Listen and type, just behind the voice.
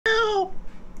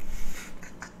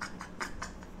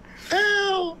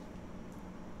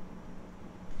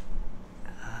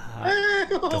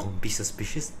Don't be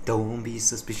suspicious. Don't be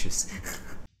suspicious.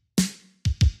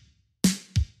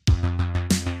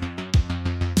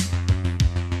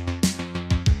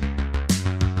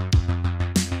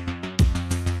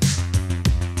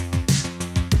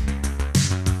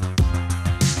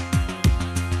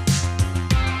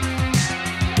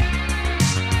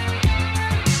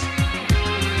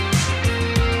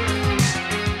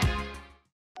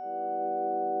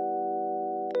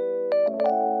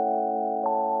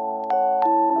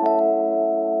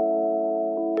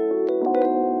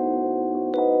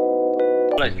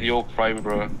 Like Leo Prime,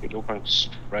 bro. Leo Prime's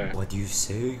rare. What do you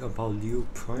say about Leo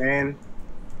Prime? Man,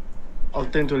 I'll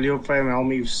turn to Leo Prime and I'll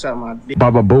make you suck my dick.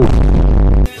 Baba Boo.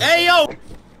 Hey yo!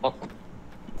 What?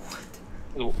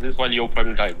 This is why Leo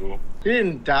Prime died, bro. He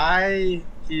didn't die.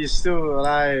 He's still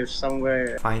alive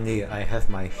somewhere. Finally, I have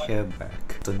my hair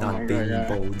back to not my being God, yeah.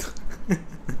 bald.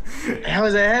 How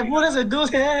is that? What is a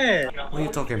dude's hair? What are you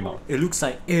talking about? It looks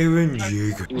like Aaron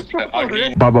Jaeger. It looks like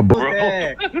ugly. Baba Boo.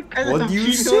 Bro. What do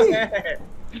you say?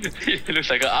 It looks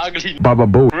like an ugly. Baba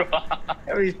Boo. Bro.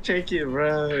 Let me check it,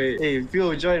 bro. Hey,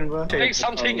 Phil, join, bro. Take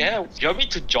something else. You want me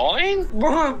to join?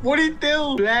 Bro, what do you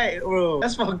do? Black, bro.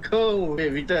 That's for gold. Hey,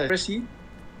 Victor, press C.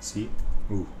 See?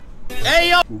 Ooh. Hey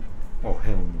yo! Ooh. Oh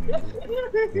hell no.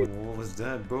 What was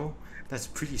that, bro? That's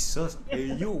pretty sus.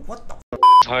 Hey yo, what the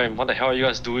Time, what the hell are you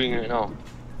guys doing right now?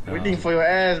 Waiting for your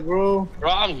ass, bro. Bro,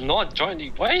 I'm not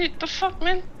joining. Why the fuck,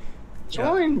 man?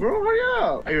 Join, bro. Hurry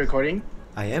up. Are you recording?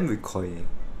 I am recording.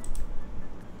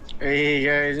 Hey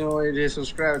guys, you know what it is?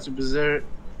 Subscribe to Berserk.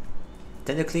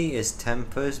 Technically it's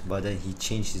Tempest, but then he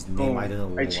changed his name. I don't know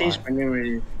why. I changed my name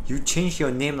already. You changed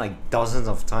your name like dozens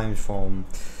of times from...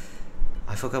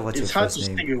 I forgot what's It's your hard first to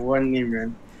name. stick with one name,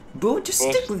 man. Bro, just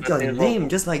Bro, stick with I your mean, name,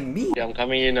 just like me. Yeah, I'm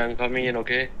coming in,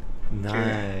 okay?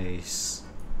 Nice.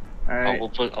 Alright.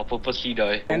 I'll purposely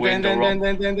die. And Win the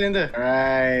rock.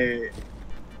 Alright.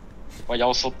 Why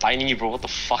y'all so tiny, bro? What the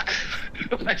fuck?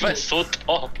 Why am I so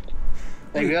tall?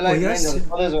 Like, Wait, realize, yes. man,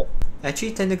 the others are...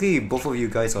 Actually, technically, both of you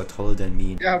guys are taller than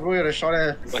me. Yeah, bro, you're the short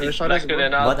ass. But You're the he's short ass, blacker bro.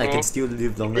 than us, But I bro. can still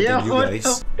live longer Yeah, than you what guys.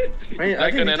 the- Man, I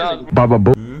Blacker think than Victor's us. Baba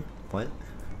Boo. Hmm? What?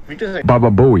 Victor's like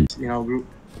Baba Booey. in our group.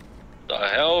 The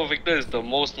hell, Victor is the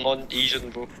most non-Asian,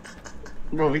 bro.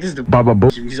 Bro, Victor's the... Baba Boo.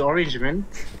 He's orange, man.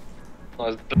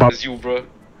 No, it's you, bro.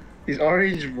 He's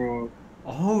orange, bro.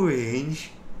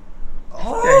 Orange?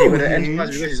 Yeah, he got an N plus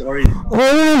because he's orange.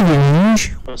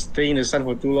 Orange? I was staying in the sun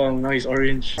for too long, now he's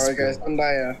orange. Alright guys, don't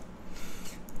die,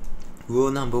 Rule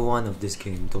number 1 of this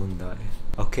game, don't die.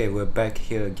 Okay, we're back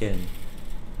here again.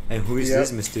 And who is Yep.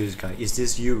 this mysterious guy? Is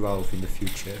this you, Ralph, in the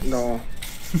future? No.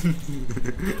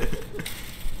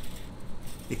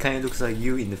 It kinda looks like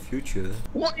you in the future.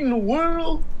 What in the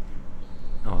world?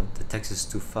 Oh, the text is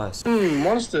too fast.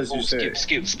 Monsters, you Oh, said.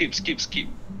 skip.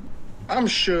 I'm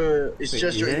sure it's Wait,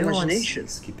 just your is anyone imagination.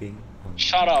 skipping? Oh.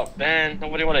 Shut up, man.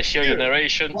 Nobody wanna hear your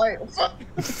narration. Why? Fuck.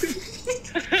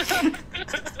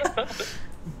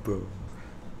 Bro.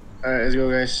 Alright, let's go,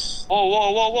 guys.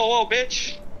 Whoa,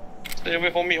 bitch. Stay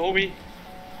away from me, homie.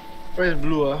 Where's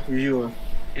Blue, with you,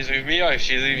 He's with me, or if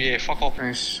she's with me, fuck off.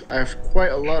 Nice. I have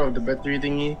quite a lot of the battery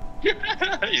thingy.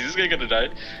 Is this guy gonna die?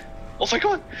 Oh my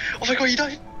god, he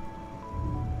died.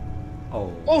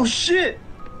 Oh. Oh shit!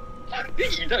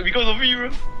 He died because of me, bro.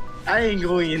 I ain't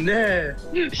going in there.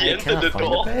 He I entered cannot the find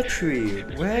door. the battery.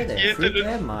 Where the He frick entered the-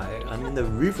 am I? I'm in the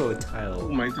river Oh tile.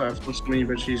 my god, I've got so many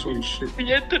batteries, holy shit.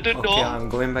 He entered the Okay, door. I'm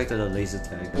going back to the laser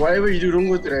tag. Whatever you do, don't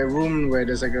go to that room where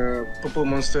there's like a purple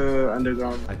monster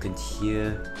underground. I could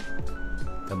hear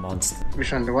the monster.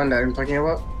 Which one? The one that I'm talking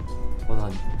about? Hold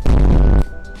on.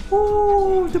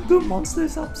 Oh, the blue monster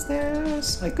is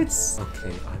upstairs. I could.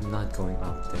 Okay, I'm not going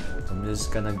up there. I'm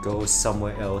just gonna go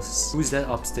somewhere else. Who's that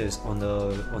upstairs on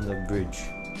the bridge?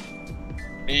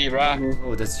 Me, bro.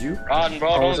 Oh, that's you. Run, bro.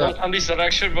 Oh, what's Don't up? come this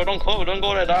direction, bro. Don't go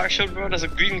that direction, bro. There's a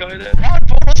green guy there. Run,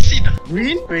 bro. Don't see that.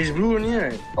 Green? Wait, is Blue in here,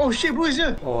 right? Oh shit, Blue is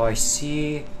here! Oh, I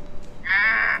see.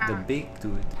 The big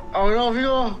dude. Oh no,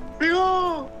 Vigo!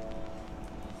 Vigo!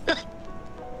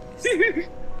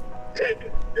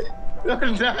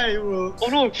 Don't die, bro. Oh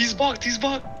no, he's bugged.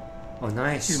 Oh,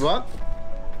 nice. He's what?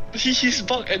 He's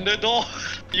bugged at the door.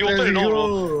 You Let's open the door, bro.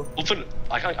 go. Open.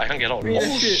 I can't get out. Wait,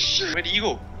 Oh shit. shit. Where did you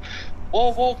go?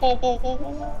 Whoa.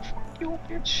 Fuck you,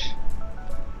 bitch.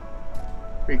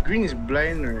 Wait, Green is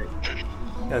blind, right?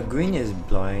 Yeah, green is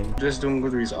blind. Just don't go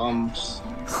to his arms.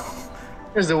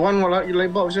 There's the one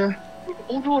light bulb, sir.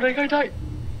 Oh no, that guy died.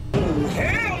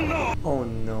 Oh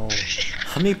no.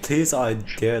 How many players are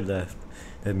there left?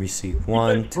 Let me see.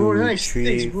 1, Bro, 2, nice 3,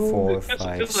 sticks, bro. 4, Because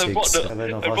 5, I 6, brought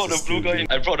 7 of I brought us the blue still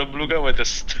guy. I brought the blue guy with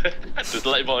the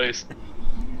light boys.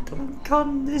 Don't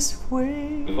come this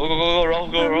way. Go,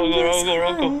 Ralph, go.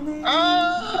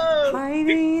 Oh!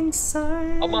 Hiding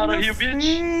inside I'm outta here, the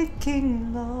bitch.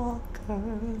 freaking locker.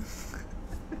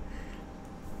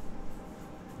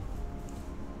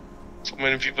 So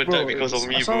many people Bro, died because of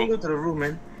me, I saw him bro. go to the room,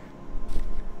 man.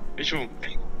 Which room?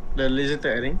 The laser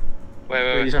tag, I think.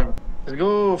 Where? Wait, this one. Let's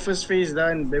go. First phase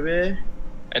done, baby.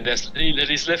 And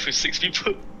he's left with 6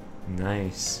 people.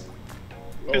 Nice.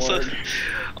 So, Lord.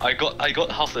 I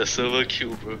got half the server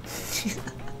kill, bro.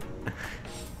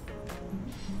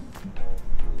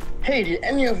 Hey, did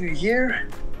any of you hear?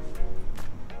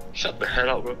 Shut the hell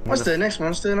up, bro. What's the next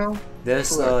monster now?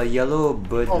 There's a yellow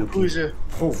bird Oh, looking. cruiser.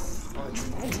 Oh,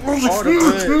 Oh, the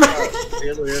bird.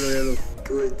 Yellow.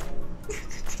 good.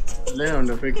 Land on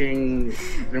the freaking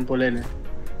trampoline.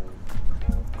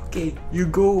 Okay, you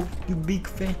go, you big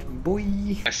fat boy.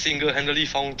 I single-handedly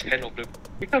found 10 of them.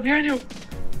 Pick up behind you!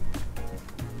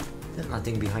 There's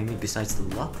nothing behind me besides the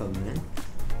locker, man.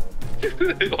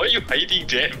 Why are you hiding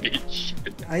there, bitch?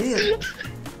 I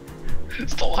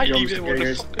Stop hiding Yo, there, what the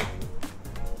guys. fuck?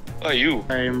 Who are you?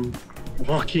 I'm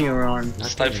walking around.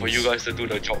 It's time for you guys to do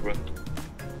the job, bro.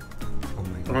 Oh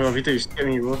my Oh my god, god. Vito, you scared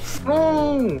me, bro.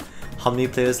 No! How many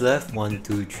players left? 1,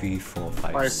 2, 3, 4,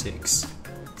 5, Five. 6.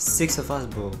 6 of us,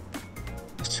 bro.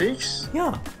 6?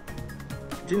 Yeah.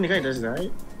 Didn't the guy just die?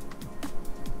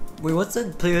 Wait, what's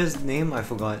that player's name? I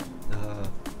forgot.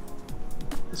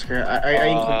 It's okay. I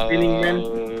ain't complaining,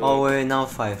 man. Oh wait, now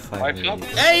 5. Five wait. club?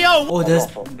 Hey, yo! Oh, there's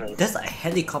Oh, no. a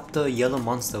helicopter yellow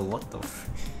monster. What the?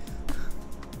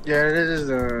 Yeah, this is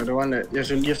the one that you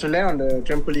have to land on the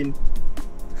trampoline.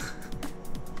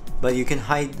 But you can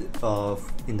hide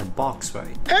in the box,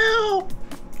 right? Help!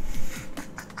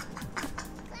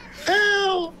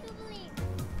 Help!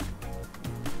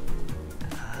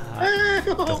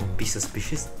 Help! Don't be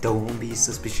suspicious. Don't be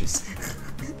suspicious.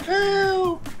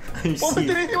 Help! I see. What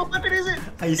is it?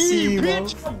 I see,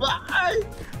 bitch! Ralph. Bye!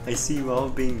 I see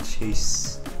Ralph being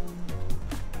chased.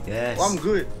 Yes. Oh, I'm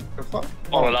good. The fuck?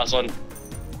 Oh, the last one.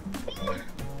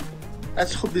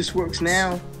 Let's hope this works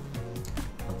now.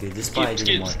 Okay, this part I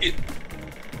didn't watch. Skip.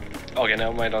 Okay,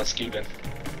 never mind, I'll skip then.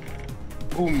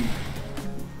 Boom.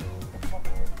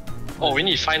 Oh, we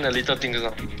need to find the little things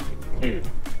now. Oh,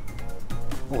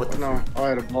 what the? No,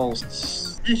 oh, the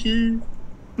balls.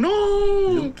 No!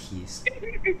 Lukey's.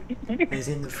 As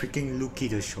in the freaking Lukey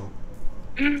the show.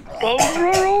 Bro.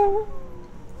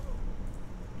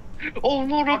 Oh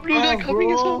no, the blue guy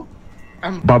coming as well. I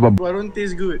don't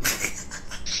taste good.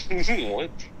 What?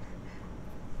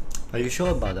 Are you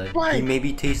sure about that? Why? He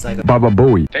maybe tastes like a.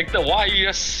 Hector, why are you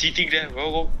just sitting there?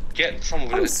 Go get some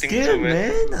of I'm the things, scared,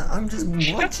 man. man. I'm just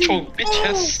Shut watching. your bitch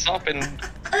ass up and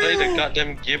play the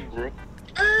goddamn game, bro.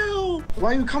 Ow!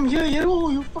 Why you come here, Yellow?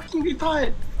 You fucking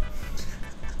retarded.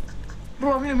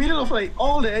 Bro, I'm in the middle of like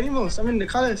all the animals. I'm in the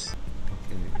colors.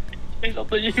 It's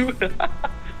after you.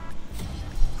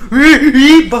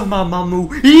 Mamamoo!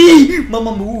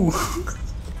 Mamamoo!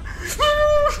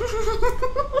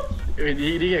 Wait,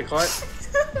 did he get caught?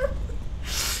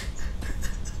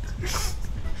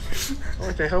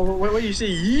 What the hell? What you say?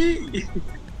 Yee?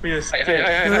 Wait, you're scared.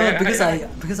 No,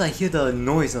 because I hear the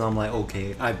noise and I'm like,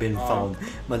 okay, I've been found.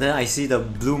 But then I see the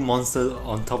blue monster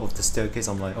on top of the staircase.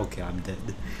 I'm like, okay, I'm dead.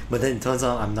 But then it turns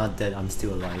out I'm not dead. I'm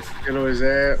still alive. Yellow is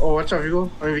there. Oh, watch out,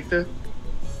 Vigo. I mean, Victor.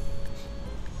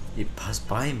 It passed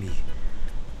by me.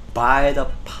 By the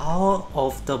power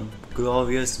of the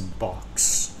glorious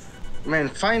box. Man,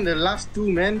 find the last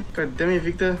two, man. God damn it,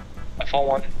 Victor. I found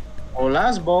one. Oh,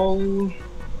 last ball.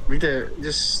 Victor,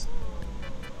 just.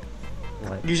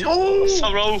 What? Use. Oh! What's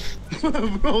up, bro?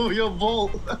 Bro, your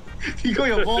ball. You got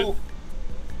your ball.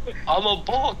 I'm a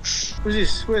box. Who's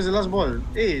this? Where's the last ball?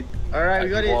 8. Alright, we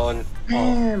got it. One.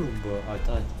 Damn. Bro, I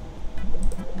thought.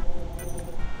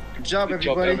 Good job, Good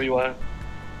job, everybody. everyone.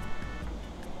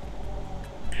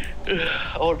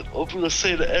 I want to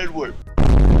say the N word.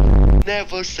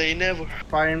 Never say never.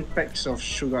 5 packs of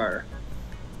sugar.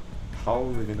 How are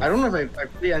we gonna. I don't know if I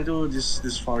played until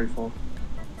this far before.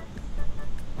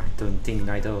 I don't think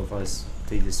neither of us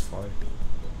played this far.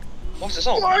 What's the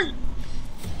song? Why?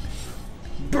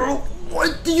 Bro,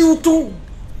 what do you do?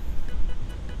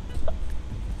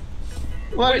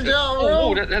 What Wait, is that?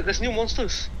 oh, there's new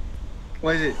monsters.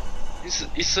 What is it?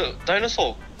 It's a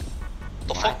dinosaur.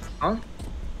 The fuck? Huh?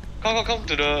 Come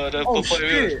to the Oh purple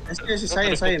area. shit! It's Come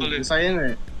to Cyan, the purple Cyan,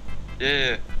 right?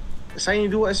 Yeah. Cyan, you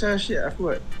do what shit? I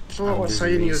forgot. I forgot I'm what just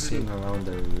Cyan you racing do. around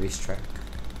the racetrack.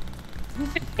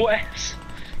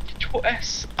 Get your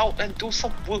ass out and do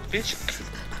some work, bitch.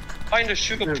 Find the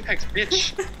sugar packs,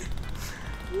 bitch.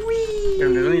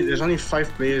 Damn, there's only 5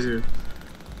 players here.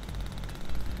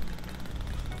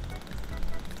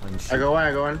 shit. I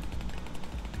got one.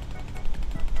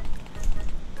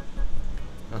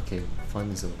 Okay,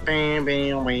 fun is over. Bam,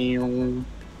 bam, bam.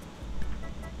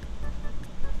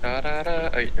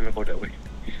 Hey, let me go that way.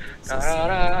 Oh,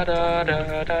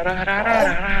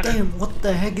 damn, what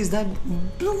the heck is that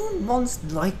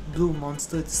light blue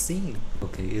monster scene?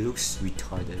 Okay, it looks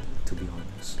retarded, to be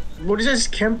honest. Bro, this is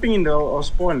camping in the our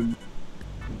spawn.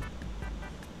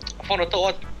 I found the third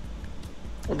one.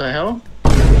 What the hell?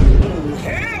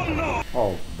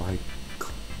 Oh my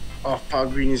god. Oh, fuck,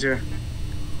 green is here.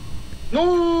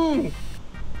 No!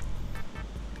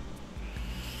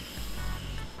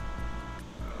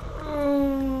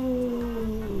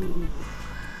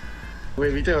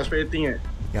 Wait, Victor, I was expecting it.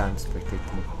 Yeah, I'm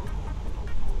spectating.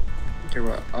 Okay,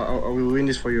 but I will win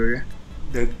this for you, yeah?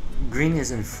 The green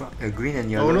is in front. Green and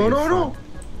yellow. Oh, no, in no, front. no!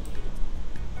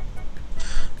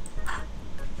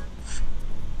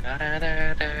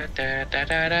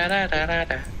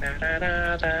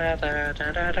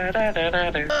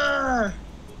 Ah!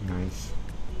 Nice.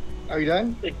 Are you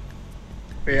done?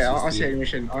 Wait, I'll see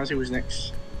animation. I want to see who's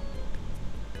next.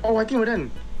 Oh, I think we're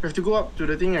done. We have to go up to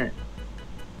the thing, right?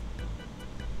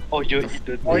 Oh, you.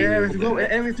 Oh yeah, we have to go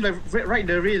and we have to like write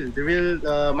the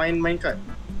real mine card.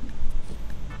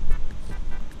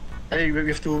 Hey, we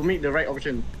have to make the right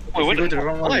option. Wait, if we what go the to the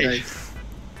wrong one, why? guys.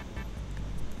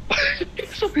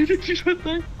 So many people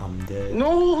die. I'm dead.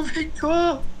 No,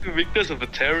 Victor! Victor's a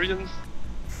vegetarian.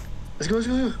 Let's go, let's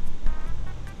go.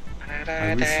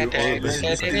 I wish you all the best.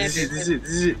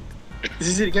 This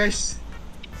is it, guys.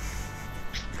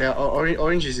 Yeah,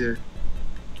 orange is here.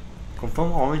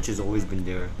 Confirm orange has always been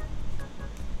there.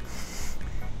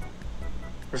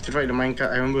 We have to write the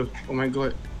minecart, I remember. Oh my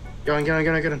god. Get on.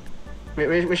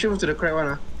 Make sure move to the correct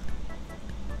one,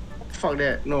 Fuck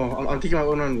that. No, I'm taking my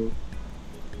own one, bro.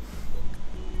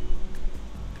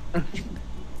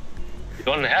 You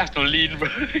don't have to lean, bro.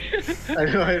 I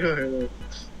know.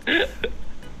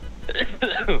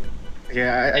 Okay,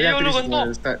 I Hey, have to look on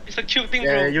this top. start. It's a cute thing,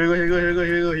 Yeah, bro. here we go.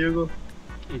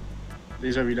 This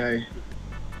is where we die.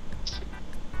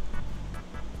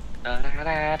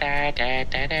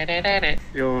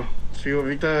 Yo,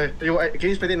 Victor. Yo, can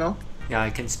you spell it now? Yeah, I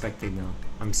can spectate now.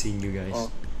 I'm seeing you guys.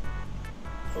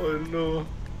 Oh no.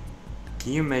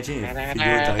 Can you imagine if Video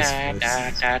dies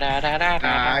first? I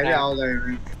think I'll die,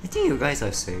 man. I think you guys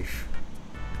are safe.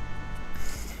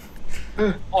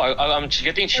 Oh, I'm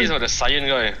getting chased by the cyan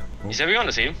guy. Is everyone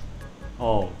the same?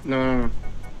 Oh, No.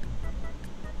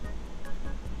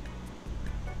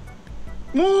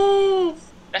 Move!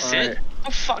 That's Alright. it? How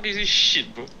the fuck is this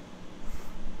shit, bro?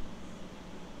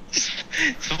 It's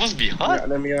supposed to be Yeah, hard.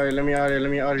 let me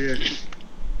out here.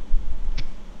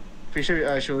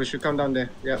 Pretty sure we should come down there.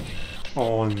 Yep.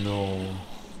 oh no.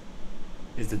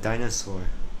 It's the dinosaur.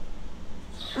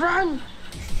 Run!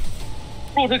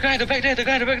 Bro, the guy back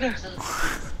there.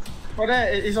 Oh,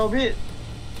 that is our bit.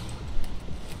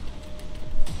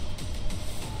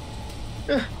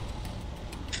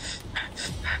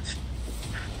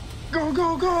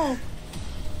 Go!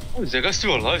 Oh, is that guy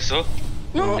still alive, sir?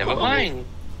 No! Never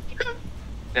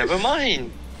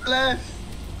mind. Left!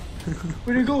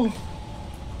 Where'd you go?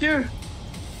 Here!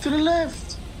 To the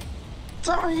left!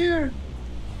 Down here!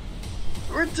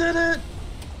 We did it!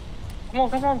 Come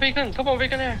on, Bacon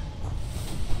there.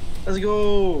 Let's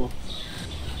go!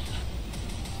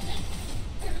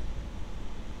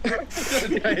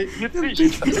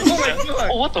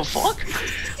 Oh, what the fuck?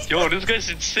 Yo, this guy's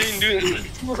insane, dude.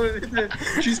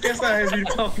 She's guessed I have been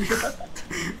found.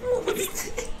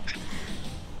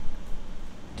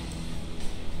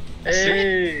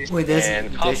 Hey! Wait,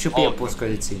 And there should be a come on.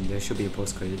 post-credit scene.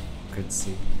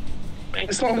 Scene.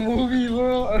 It's not a movie,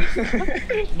 bro.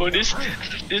 Bro, this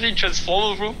ain't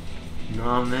Transformer, bro.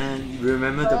 Nah, man.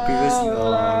 Remember the previous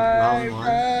round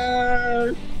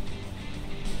one?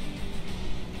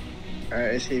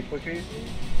 Alright, let's see. Okay.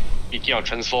 Speaking of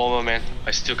Transformer, man,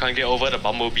 I still can't get over the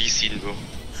Bumblebee scene, bro.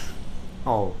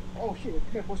 Oh, Oh shit,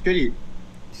 okay, post credit.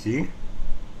 see?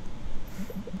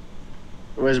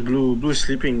 Where's Blue? Blue's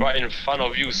sleeping. Right in front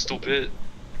of you, stupid.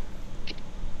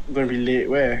 Gonna be late.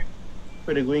 Where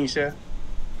they going, sir?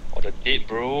 Or the date,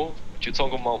 bro. What you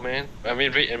talking about, man? I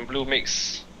mean, red and blue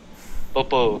mix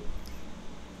purple.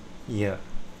 Yeah.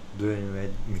 Blue and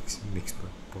red mix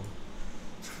purple.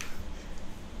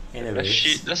 That Anyways,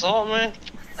 shit, that's all, man.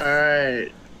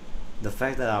 Alright. the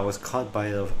fact that I was caught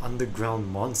by the underground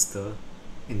monster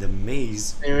in the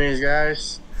maze. Anyways,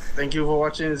 guys, thank you for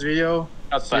watching this video.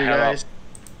 Shut See the you hell guys. up.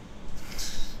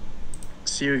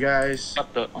 See you guys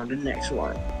Shut the on the next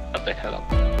one. hell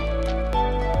up.